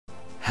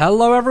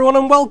Hello everyone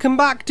and welcome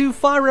back to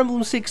Fire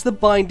Emblem 6 The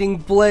Binding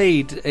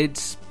Blade.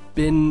 It's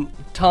been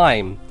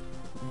time.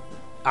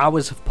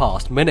 Hours have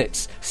passed,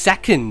 minutes,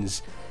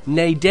 seconds,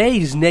 nay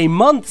days, nay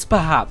months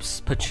perhaps,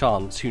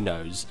 perchance, who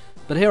knows.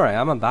 But here I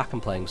am, I'm back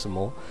and playing some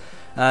more.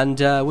 And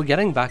we're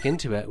getting back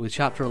into it with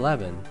chapter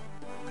 11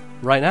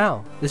 right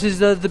now. This is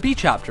the B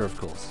chapter, of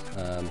course.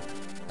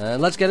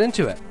 Let's get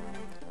into it.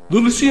 The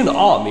Lycian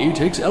army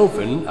takes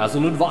Elfin as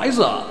an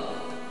advisor.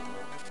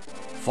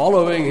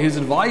 Following his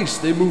advice,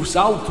 they move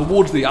south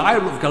towards the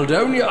Isle of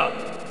Caldonia.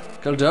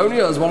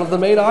 Caldonia is one of the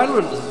main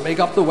islands that make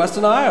up the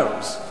Western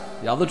Isles,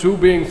 the other two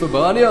being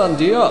Fabernia and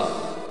Dia.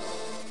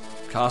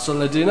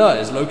 Castle Edina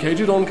is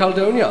located on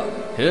Caldonia.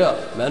 Here,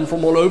 men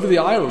from all over the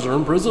Isles are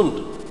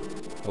imprisoned,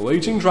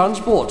 awaiting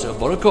transport to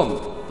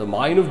Buricum, the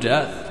Mine of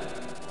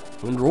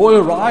Death. When Roy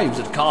arrives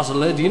at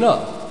Castle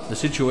Edina, the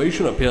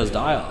situation appears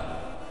dire.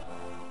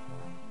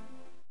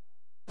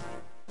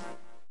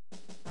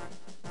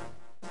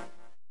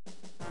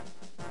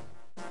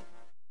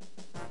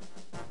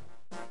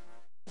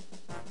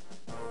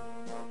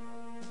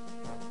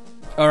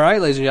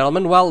 Alright, ladies and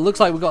gentlemen, well, it looks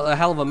like we've got a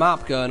hell of a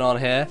map going on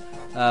here.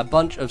 A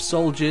bunch of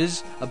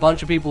soldiers, a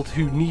bunch of people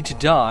who need to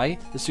die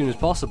as soon as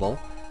possible.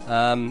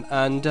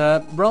 And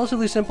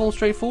relatively simple,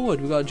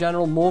 straightforward. We've got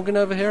General Morgan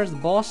over here as the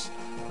boss.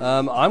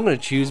 I'm going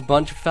to choose a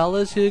bunch of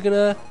fellas who are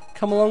going to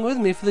come along with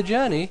me for the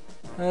journey.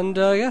 And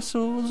I guess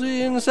we'll see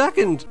you in a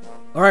second.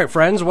 Alright,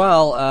 friends,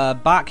 well,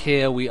 back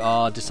here we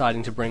are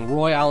deciding to bring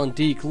Roy, Alan,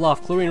 Deke,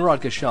 Luff, Chlorine,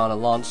 Rodger, Shana,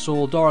 Lance,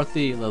 Saul,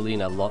 Dorothy,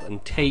 Lilina, Lot,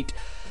 and Tate.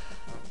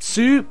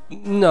 Sue,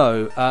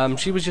 no,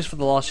 she was just for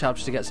the last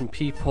chapter to get some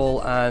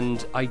people,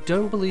 and I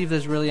don't believe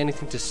there's really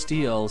anything to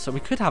steal, so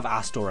we could have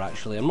Astor,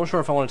 actually. I'm not sure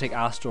if I want to take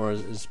Astor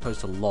as opposed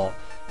to Lot.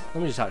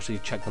 Let me just actually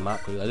check the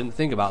map quickly. I didn't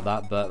think about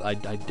that, but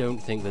I don't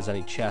think there's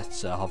any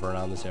chests hovering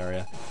around this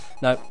area.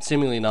 No,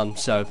 seemingly none,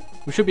 so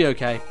we should be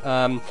okay.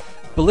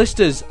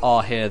 Ballistas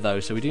are here,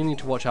 though, so we do need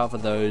to watch out for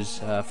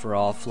those for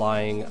our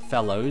flying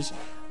fellows,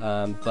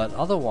 but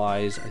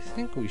otherwise, I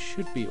think we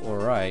should be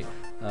alright.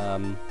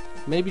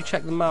 Maybe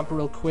check the map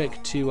real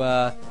quick to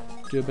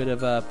do a bit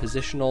of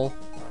positional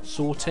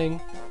sorting.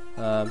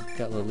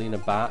 Get Lilina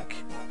back.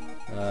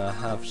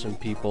 Have some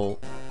people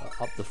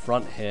up the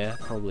front here.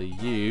 Probably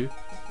you.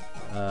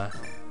 Like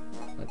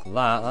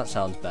that. That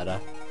sounds better.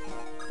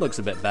 Looks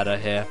a bit better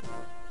here.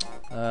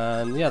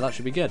 And yeah, that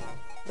should be good.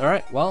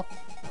 Alright, well,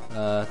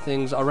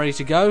 things are ready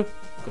to go.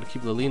 Got to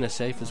keep Lilina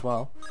safe as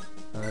well.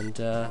 And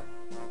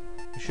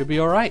we should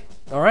be alright.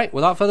 Alright,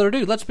 without further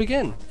ado, let's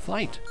begin.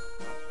 Fight.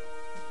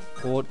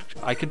 Or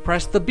I could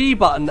press the B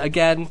button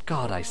again.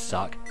 God, I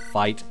suck.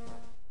 Fight.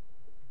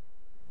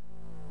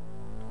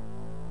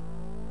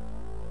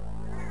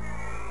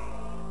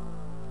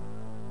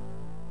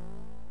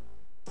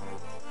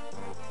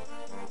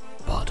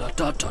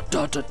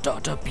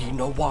 Been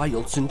a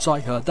while since I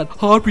heard that.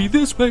 Hurry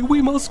this way,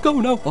 we must go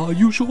now. Are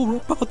you sure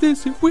about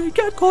this? If we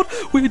get caught,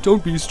 we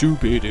don't be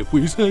stupid. If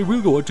we say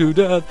we'll go to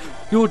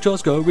death, you're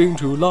just going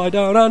to lie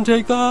down and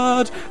take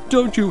that.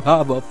 Don't you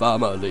have a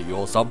family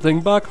or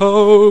something back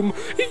home?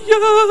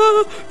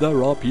 Yeah,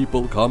 there are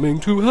people coming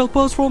to help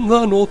us from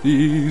the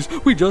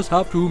northeast. We just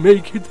have to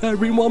make it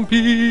there in one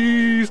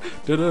piece.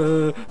 Da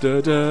da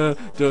da da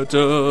da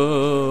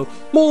da.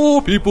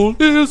 More people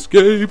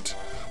escaped.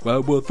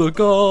 Where were the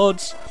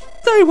guards?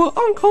 They were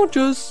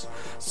unconscious.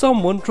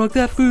 Someone drugged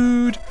their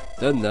food.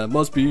 Then there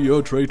must be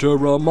a traitor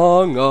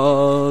among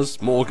us.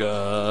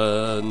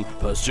 Morgan,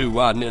 pursue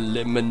and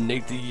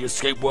eliminate the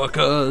escape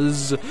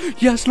workers.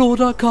 Yes, Lord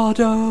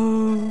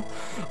Arcado.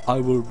 I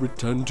will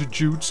return to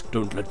Jutes.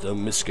 Don't let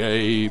them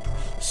escape.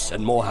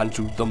 Send more hands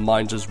to the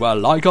mines as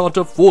well. I can't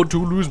afford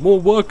to lose more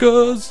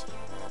workers.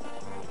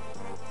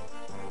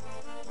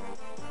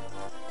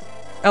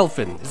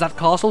 Elfin, is that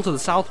castle to the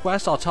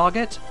southwest our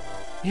target?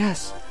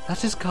 Yes,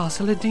 that is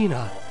Castle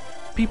Edina.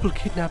 People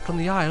kidnapped on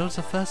the Isles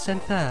are first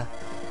sent there.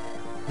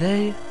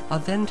 They are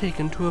then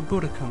taken to a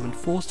Buricum and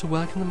forced to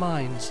work in the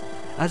mines.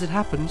 As it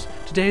happens,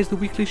 today is the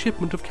weekly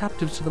shipment of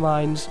captives to the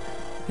mines.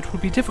 It will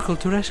be difficult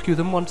to rescue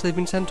them once they've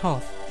been sent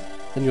off.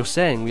 Then you're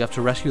saying we have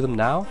to rescue them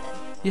now?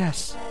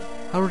 Yes.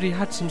 I already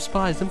had some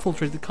spies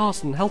infiltrate the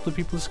castle and help the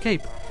people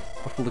escape.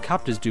 What will the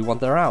captives do once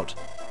they're out?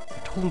 I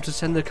told them to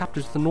send their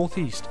captives to the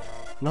northeast.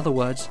 In other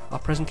words, our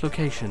present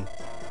location.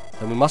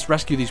 Then we must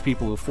rescue these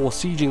people before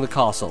sieging the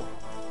castle.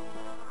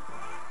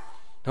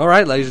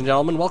 Alright, ladies and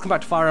gentlemen, welcome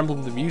back to Fire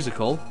Emblem the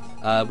Musical,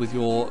 with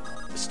your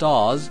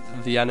stars,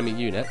 the enemy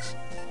units.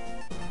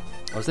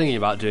 I was thinking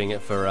about doing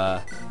it for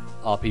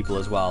our people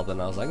as well,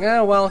 then I was like, yeah,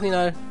 well, you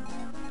know,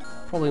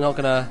 probably not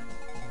gonna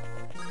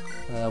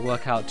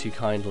work out too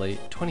kindly.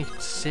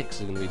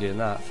 26 are gonna be doing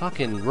that.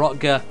 Fucking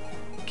Rotger,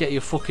 get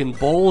your fucking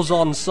balls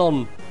on,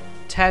 son.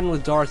 10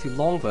 with Dorothy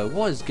Longbow.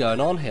 What is going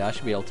on here? I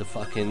should be able to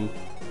fucking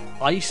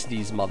ice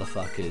these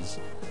motherfuckers.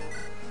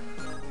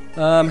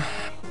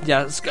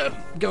 Yeah, let's go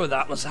with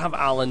that. Let's have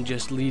Alan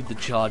just lead the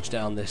charge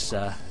down this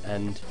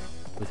end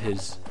with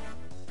his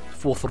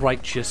fourth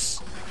righteous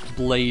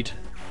blade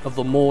of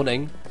the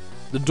morning.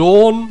 The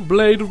dawn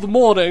blade of the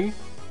morning.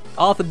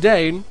 Arthur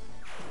Dane.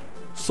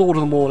 Sword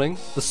of the Morning,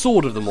 the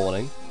Sword of the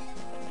Morning,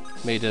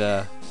 made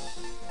an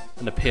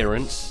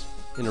appearance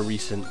in a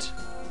recent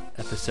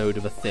episode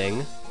of a thing,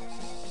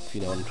 if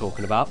you know what I'm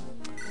talking about.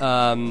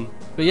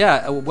 But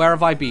yeah, where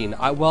have I been?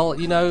 Well,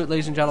 you know,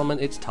 ladies and gentlemen,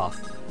 it's tough.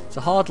 It's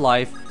a hard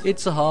life.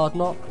 It's a hard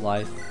knock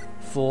life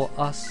for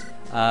us,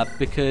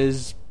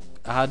 because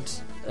I had,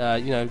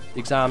 you know,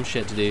 exam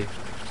shit to do,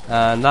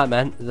 and that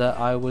meant that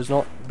I was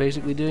not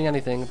basically doing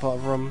anything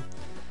apart from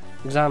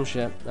exam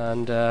shit,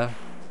 and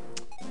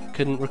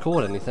couldn't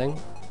record anything.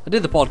 I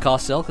did the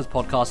podcast still, because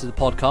podcast is a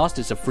podcast.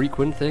 It's a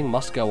frequent thing,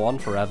 must go on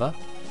forever.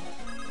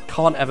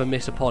 Can't ever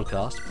miss a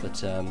podcast,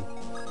 but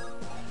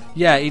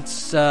yeah,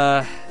 it's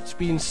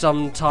been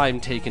some time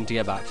taken to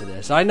get back to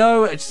this. I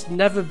know it's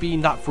never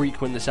been that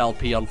frequent, this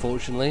LP,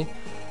 unfortunately.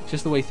 It's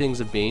just the way things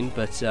have been,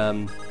 but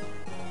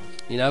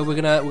you know, we're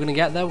gonna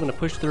get there. We're gonna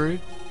push through,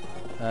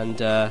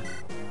 and I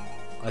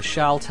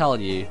shall tell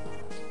you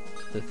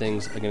that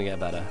things are gonna get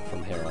better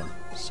from here on.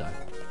 So,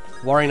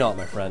 worry not,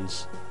 my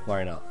friends.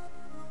 Worry not.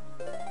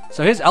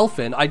 So here's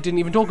Elfin. I didn't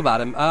even talk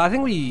about him. I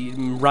think we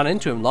ran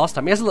into him last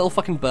time. He has a little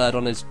fucking bird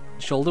on his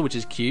shoulder, which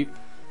is cute.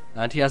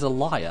 And he has a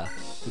lyre,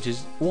 which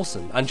is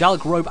awesome.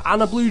 Angelic robe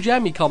and a blue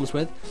gem he comes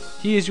with.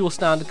 He is your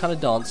standard kind of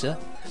dancer.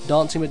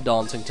 Dancing with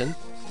Dancington.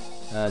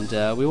 And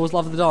we always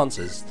love the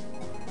dancers.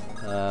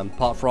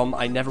 Apart from,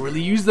 I never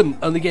really use them.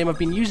 Only game I've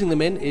been using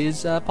them in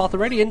is Path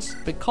of Radiance.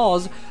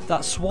 Because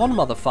that swan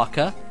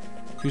motherfucker,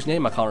 whose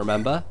name I can't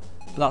remember,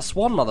 but that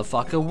swan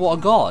motherfucker, what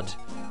a god.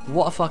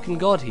 What a fucking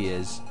god he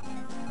is.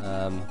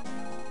 So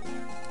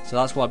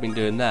that's what I've been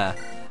doing there.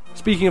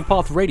 Speaking of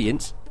Path of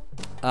Radiance,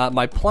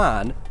 my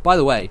plan, by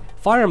the way,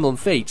 Fire Emblem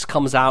Fates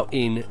comes out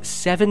in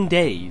 7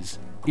 days,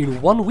 in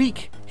 1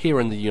 week here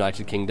in the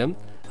United Kingdom.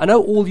 I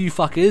know all you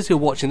fuckers who are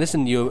watching this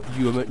in the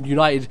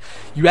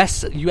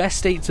US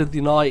states of the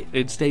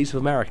United States of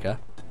America.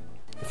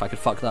 If I could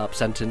fuck that up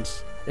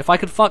sentence. If I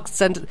could fuck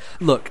sentence.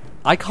 Look,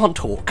 I can't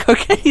talk,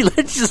 okay?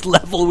 Let's just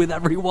level with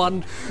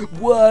everyone.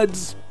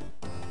 Words,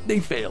 they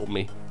fail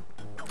me.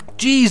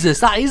 Jesus,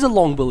 that is a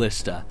long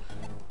ballista.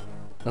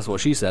 That's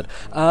what she said.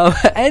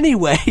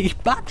 Anyway,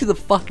 back to the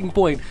fucking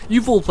point.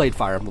 You've all played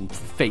Fire Emblem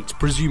Fates,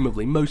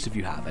 presumably. Most of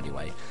you have,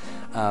 anyway.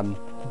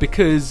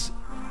 Because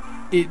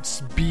it's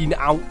been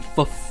out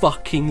for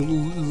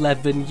fucking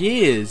 11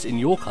 years in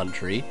your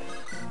country.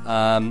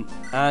 And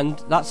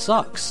that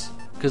sucks.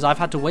 Because I've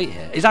had to wait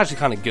here. It's actually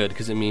kind of good,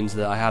 because it means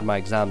that I had my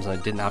exams and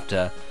I didn't have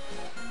to,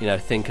 you know,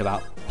 think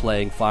about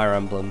playing Fire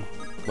Emblem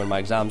when my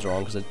exams are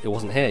on, because it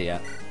wasn't here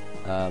yet.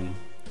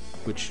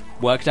 Which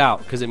worked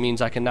out, because it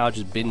means I can now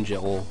just binge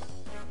it all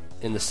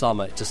in the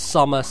summer. It's a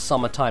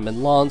summertime,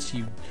 and Lance,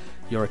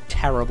 you're a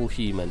terrible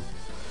human.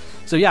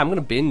 So yeah, I'm going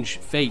to binge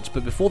Fate,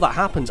 but before that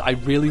happens, I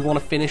really want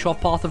to finish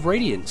off Path of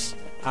Radiance.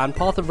 And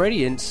Path of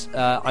Radiance,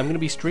 I'm going to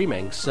be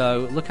streaming,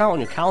 so look out on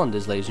your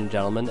calendars, ladies and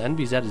gentlemen.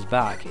 NBZ is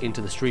back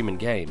into the streaming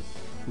game.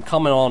 I'm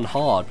coming on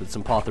hard with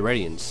some Path of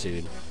Radiance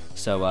soon,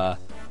 so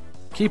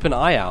keep an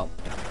eye out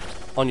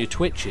on your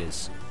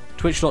Twitches.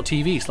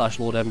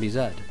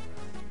 Twitch.tv/LordNBZ.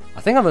 I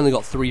think I've only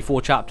got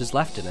 3-4 chapters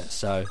left in it,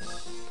 so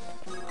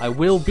I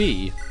will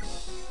be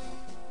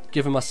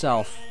giving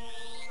myself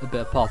a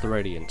bit of Path of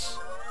Radiance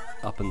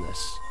up in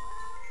this.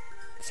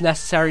 It's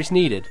necessary, it's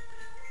needed,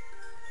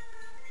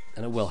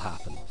 and it will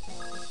happen.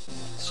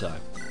 So,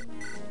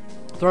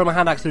 throw my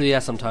hand axe through the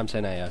air sometimes,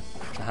 hey Neo.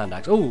 It's a hand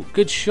axe. Oh,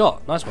 good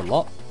shot. Nice one,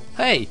 Lot.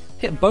 Hey,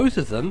 hit both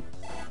of them.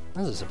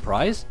 That's a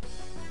surprise.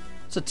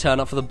 It's a turn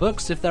up for the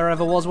books if there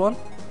ever was one.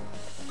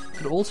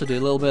 Could also do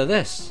a little bit of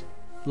this.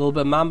 A little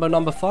bit of Mambo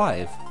number 5.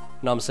 You know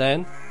what I'm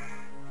saying?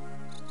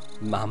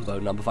 Mambo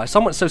number 5.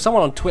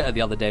 Someone on Twitter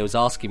the other day was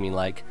asking me,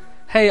 like,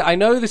 hey, I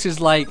know this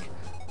is, like,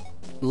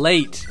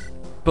 late,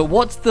 but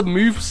what's the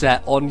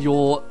moveset on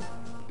your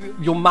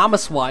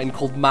Mamoswine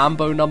called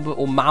Mambo number,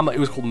 or Mamo, it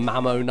was called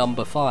Mamo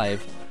number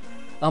 5.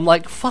 I'm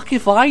like, fuck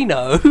if I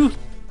know.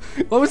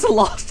 When was the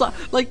last time?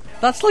 Like,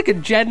 that's like a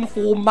Gen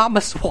 4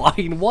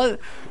 Mamoswine.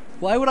 What?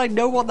 Why would I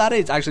know what that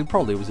is? Actually,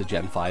 probably was a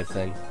Gen 5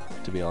 thing,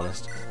 to be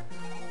honest.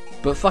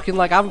 But fucking,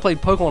 like, I haven't played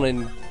Pokemon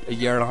in a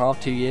year and a half,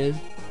 2 years.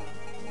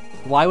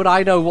 Why would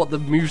I know what the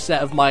moveset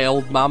of my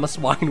old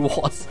Mamoswine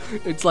was?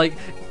 It's like,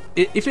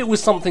 if it was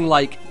something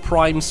like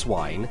Prime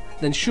Swine,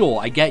 then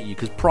sure, I get you,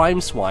 because Prime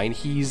Swine,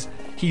 he's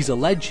a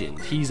legend.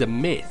 He's a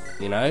myth,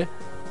 you know?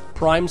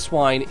 Prime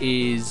Swine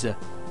is a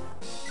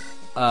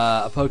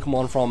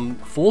Pokemon from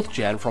 4th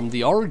Gen, from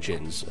the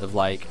origins of,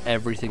 like,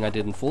 everything I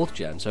did in 4th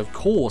Gen. So, of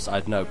course,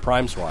 I'd know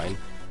Prime Swine.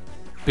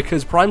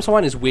 Because Prime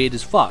Swine is weird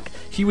as fuck.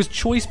 He was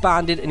choice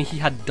banded and he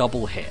had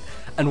double hit.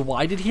 And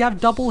why did he have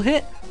double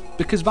hit?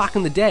 Because back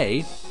in the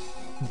day,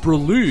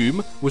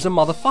 Breloom was a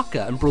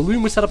motherfucker. And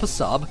Breloom would set up a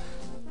sub.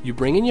 You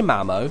bring in your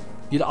Mamo,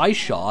 you'd Ice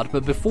Shard,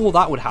 but before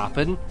that would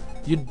happen,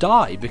 you'd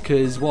die.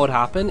 Because what would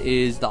happen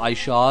is the Ice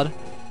Shard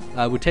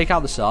would take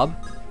out the sub.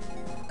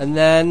 And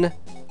then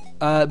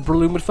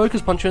Breloom would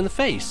Focus Punch you in the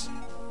face.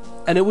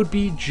 And it would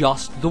be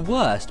just the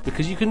worst.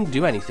 Because you couldn't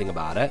do anything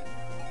about it.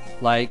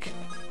 Like,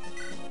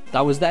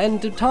 that was the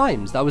end of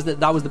times. That was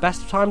the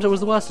best of times, or was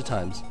the worst of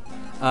times.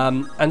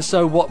 And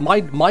so what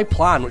my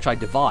plan, which I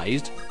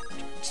devised,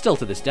 still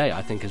to this day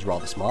I think is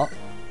rather smart,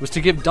 was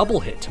to give double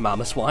hit to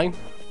Mamoswine,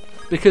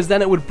 because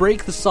then it would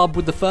break the sub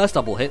with the first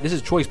double hit. This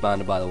is choice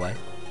banded, by the way.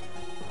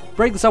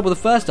 Break the sub with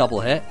the first double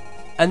hit,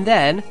 and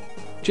then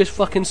just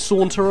fucking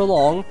saunter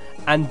along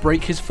and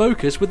break his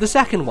focus with the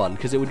second one,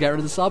 because it would get rid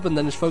of the sub, and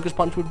then his focus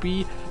punch would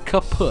be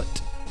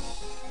kaput.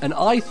 And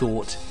I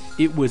thought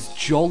it was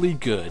jolly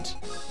good.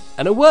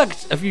 And it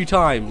worked a few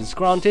times,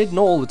 granted,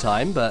 not all the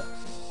time, but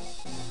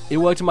it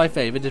worked in my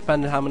favour,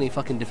 depending on how many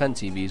fucking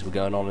defense EVs were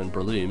going on in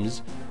Breloom's,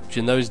 which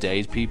in those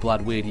days, people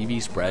had weird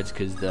EV spreads,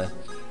 because the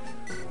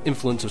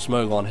influence of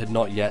Smogon had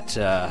not yet,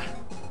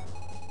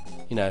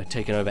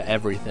 taken over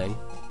everything.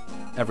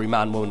 Every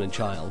man, woman, and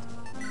child.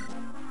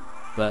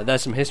 But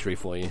there's some history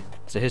for you.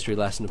 It's a history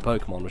lesson of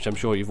Pokemon, which I'm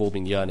sure you've all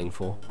been yearning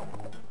for.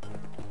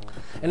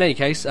 In any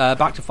case,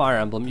 back to Fire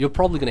Emblem. You're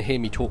probably going to hear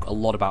me talk a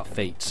lot about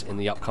Fates in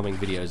the upcoming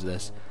videos of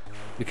this,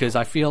 because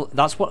I feel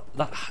that's what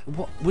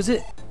was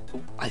it?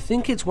 I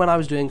think it's when I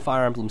was doing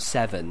Fire Emblem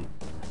 7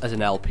 as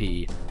an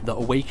LP that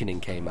Awakening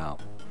came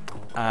out,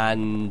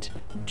 and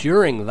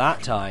during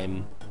that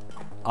time,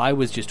 I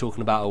was just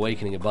talking about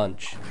Awakening a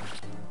bunch,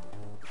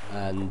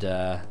 and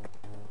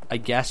I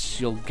guess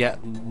you'll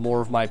get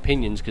more of my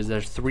opinions because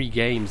there's 3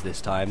 games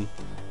this time.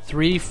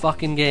 3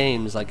 fucking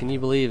games, like, can you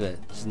believe it?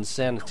 It's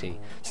insanity.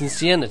 It's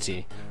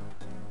insanity.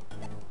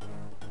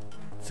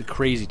 It's a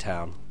crazy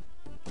town.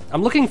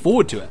 I'm looking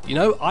forward to it. You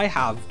know, I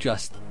have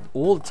just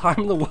all the time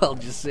in the world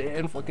just sit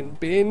and fucking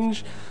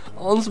binge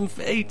on some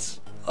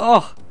Fates.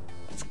 Oh,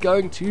 it's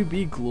going to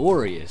be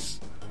glorious.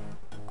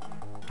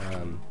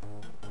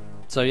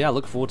 So yeah,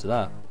 look forward to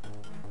that.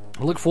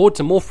 I look forward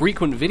to more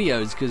frequent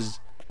videos because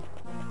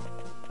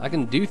I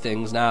can do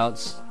things now.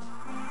 It's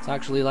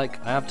actually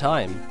like I have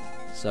time.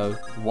 So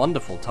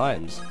wonderful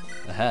times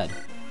ahead.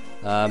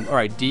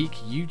 Alright, Deke,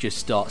 you just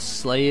start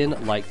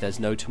slaying like there's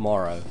no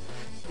tomorrow.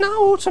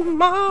 No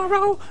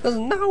tomorrow, there's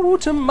no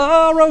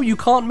tomorrow. You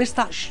can't miss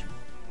that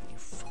you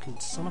fucking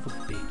son of a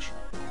bitch.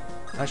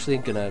 I'm actually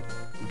gonna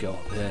go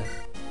up here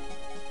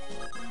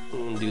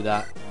and do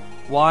that.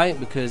 Why?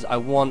 Because I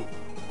want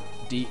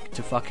Deke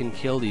to fucking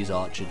kill these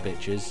archered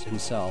bitches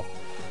himself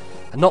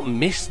and not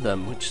miss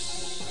them, which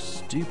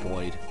is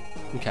stupoid.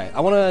 Okay, I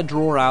want to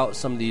draw out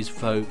some of these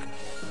folk.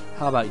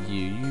 How about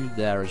you? You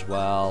there as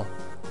well.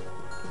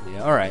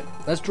 Yeah, alright.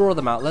 Let's draw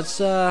them out. Let's,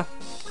 yeah,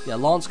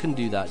 Lance can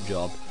do that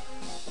job.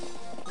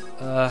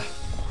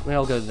 Maybe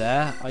I'll go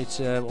there.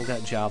 Item, we'll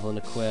get Javelin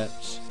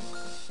equipped.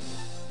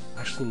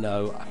 Actually,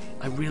 no.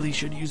 I really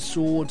should use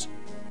Sword.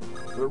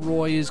 But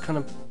Roy is kind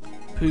of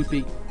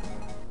poopy.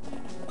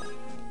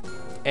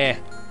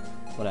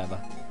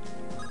 Whatever.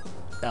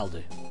 That'll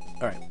do.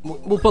 Alright,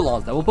 we'll put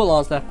Lance there. We'll put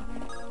Lance there.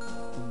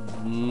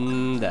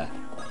 There.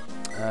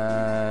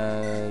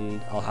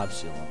 And I'll have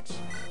Lance.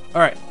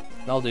 Alright,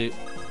 that'll do.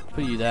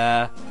 Put you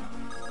there.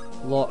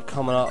 Lot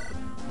coming up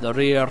the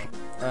rear.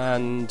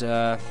 And,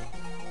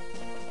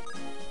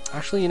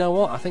 actually, you know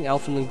what? I think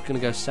Elfin is going to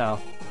go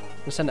south. I'm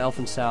going to send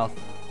Elfin south.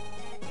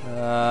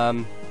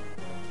 Oh,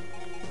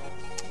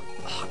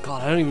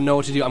 God, I don't even know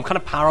what to do. I'm kind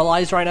of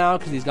paralyzed right now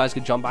because these guys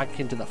could jump back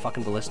into that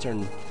fucking ballista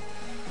and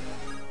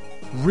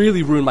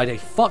really ruin my day.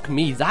 Fuck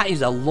me, that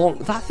is a long...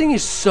 That thing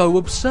is so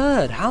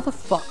absurd. How the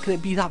fuck can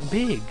it be that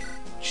big?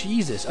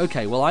 Jesus.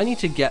 Okay, well, I need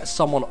to get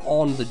someone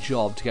on the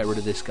job to get rid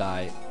of this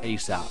guy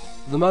ASAP.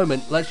 For the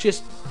moment, let's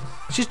just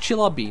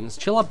chill our beans.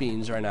 Chill our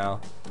beans right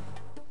now.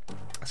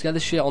 Let's get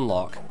this shit on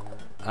lock.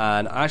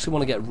 And I actually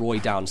want to get Roy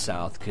down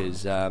south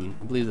because I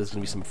believe there's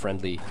going to be some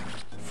friendly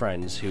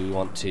friends who we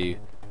want to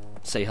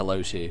say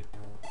hello to.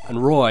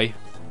 And Roy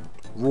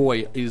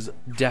is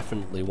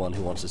definitely one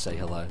who wants to say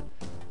hello.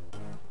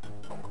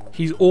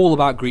 He's all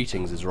about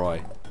greetings, is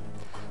Roy.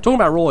 Talking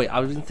about Roy,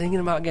 I've been thinking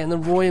about getting the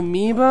Roy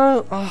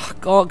amiibo. Oh,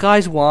 God,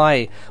 guys,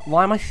 why?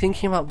 Why am I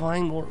thinking about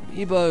buying more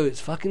amiibo?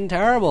 It's fucking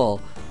terrible.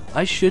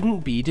 I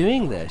shouldn't be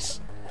doing this.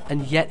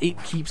 And yet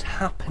it keeps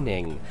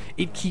happening.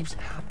 It keeps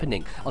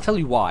happening. I'll tell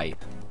you why.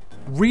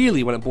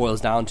 Really, when it boils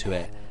down to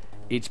it,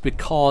 it's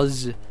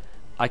because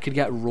I could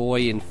get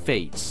Roy in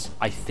Fates,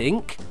 I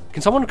think.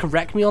 Can someone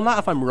correct me on that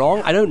if I'm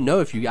wrong? I don't know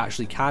if you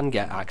actually can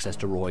get access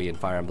to Roy in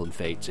Fire Emblem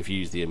Fates if you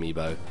use the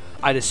amiibo.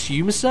 I'd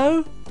assume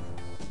so.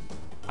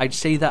 I'd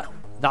say that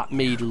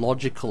made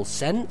logical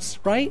sense,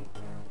 right?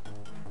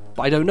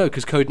 But I don't know,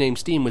 because Codename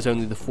Steam was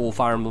only the 4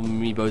 Fire Emblem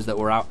amiibos that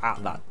were out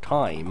at that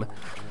time.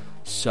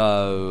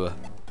 So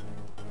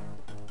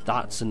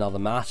that's another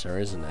matter,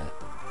 isn't it?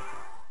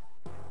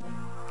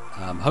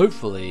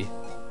 Hopefully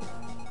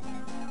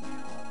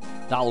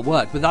that'll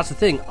work. But that's the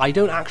thing, I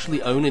don't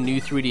actually own a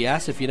new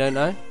 3DS, if you don't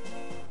know.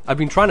 I've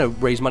been trying to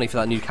raise money for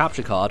that new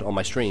capture card on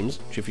my streams,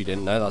 which if you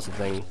didn't know, that's the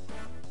thing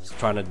I was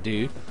trying to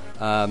do.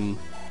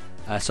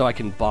 So I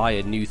can buy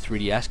a new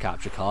 3DS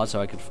capture card, so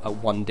I could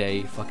one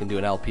day fucking do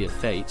an LP of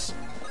Fates,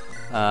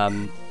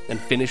 and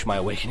finish my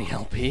Awakening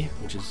LP,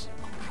 which is,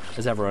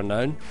 as everyone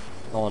known,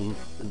 on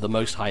the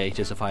most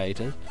hiatus of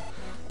hiatus.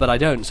 But I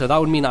don't, so that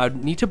would mean I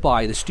would need to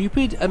buy the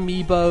stupid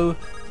Amiibo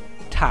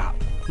Tap.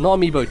 Not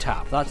Amiibo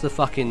Tap, that's the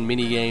fucking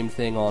minigame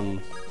thing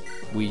on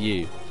Wii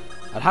U.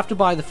 I'd have to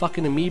buy the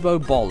fucking amiibo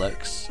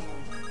bollocks.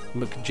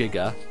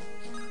 McJigger.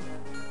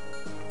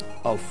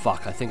 Oh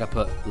fuck, I think I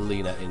put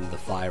Lena in the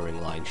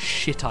firing line.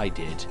 Shit I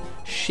did.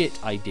 Shit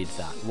I did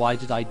that. Why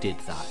did I did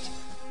that?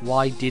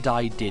 Why did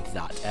I did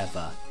that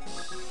ever?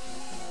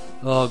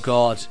 Oh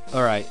god.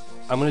 Alright,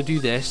 I'm gonna do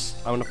this.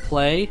 I'm gonna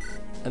play,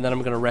 and then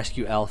I'm gonna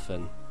rescue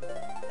Elfin.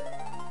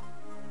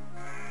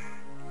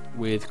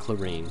 With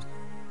Clarine.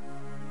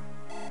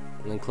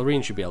 And then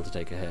Clarine should be able to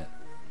take a hit.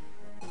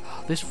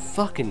 This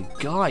fucking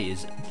guy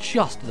is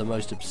just the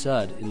most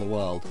absurd in the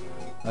world.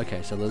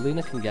 Okay, so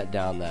Lilina can get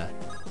down there.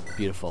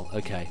 Beautiful.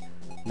 Okay.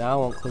 Now I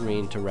want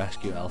Clarine to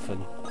rescue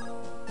Elfin.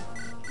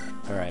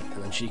 Alright,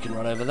 and then she can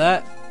run over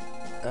there.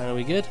 Are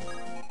we good?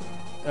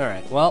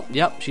 Alright, well,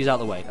 yep, she's out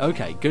the way.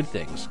 Okay, good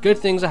things. Good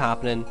things are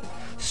happening.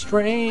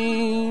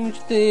 Strange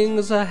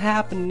things are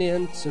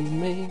happening to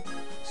me.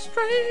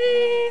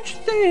 Strange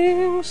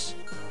things.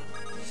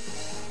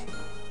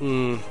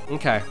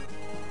 Okay.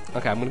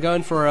 Okay, I'm gonna go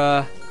in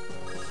for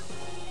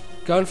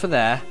going for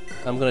there.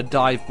 I'm gonna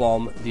dive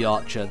bomb the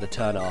archer the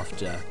turn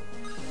after.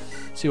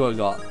 See what we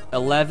got.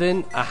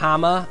 11, a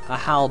hammer, a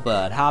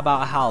halberd. How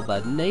about a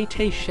halberd?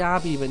 Nate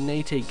shabby, but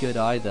Nate good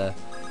either.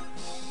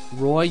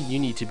 Roy, you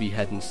need to be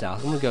heading south.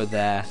 I'm gonna go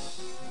there.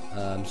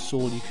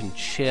 Saul, you can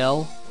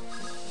chill.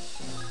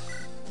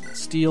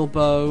 Steel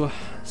bow.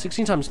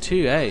 16 times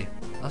 2, eh?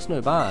 That's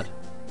no bad.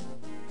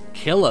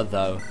 Killer,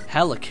 though.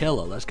 Hella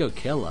killer. Let's go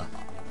killer.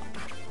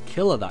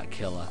 Killer that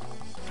killer.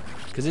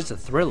 Because it's a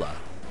thriller.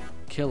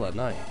 Killer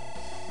Knight.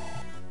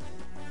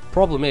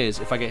 Problem is,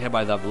 if I get hit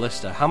by that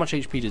ballista, how much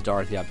HP does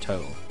Dorothy have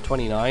total?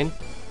 29? Well,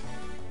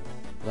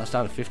 that's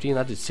down to 15.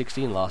 That did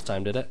 16 last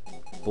time, did it?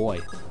 Boy.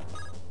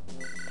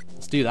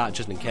 Let's do that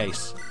just in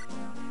case.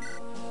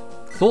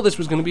 Thought this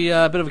was going to be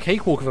a bit of a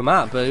cakewalk of a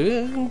map, but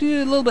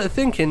do a little bit of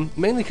thinking.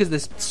 Mainly because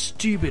this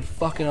stupid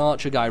fucking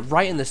archer guy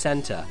right in the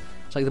center.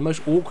 It's like the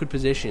most awkward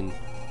position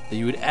that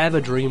you would ever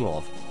dream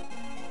of.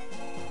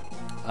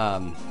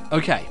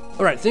 Okay.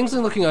 Alright, things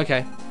are looking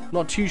okay.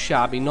 Not too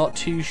shabby, not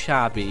too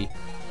shabby.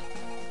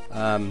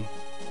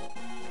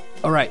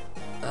 Alright,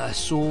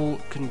 Saul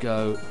can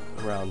go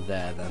around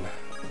there then.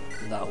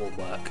 That will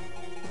work.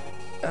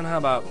 And how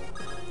about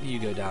you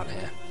go down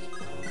here?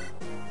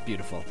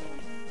 Beautiful.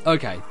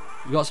 Okay,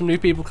 we got some new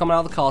people coming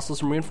out of the castle,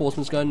 some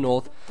reinforcements going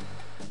north.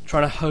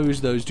 Trying to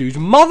hose those dudes.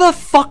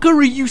 Motherfucker,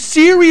 are you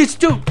serious,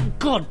 dude?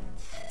 God,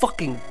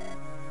 fucking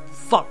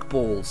fuck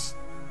balls.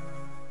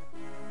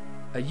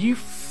 Are you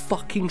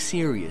fucking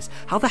serious?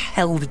 How the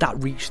hell did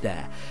that reach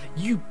there?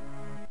 You...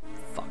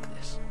 Fuck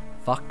this.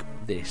 Fuck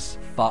this.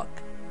 Fuck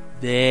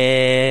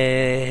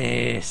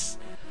this.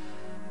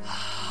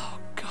 Oh,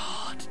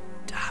 god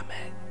damn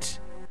it.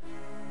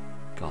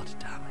 God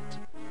damn it.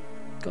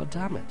 God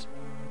damn it.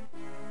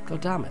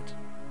 God damn it.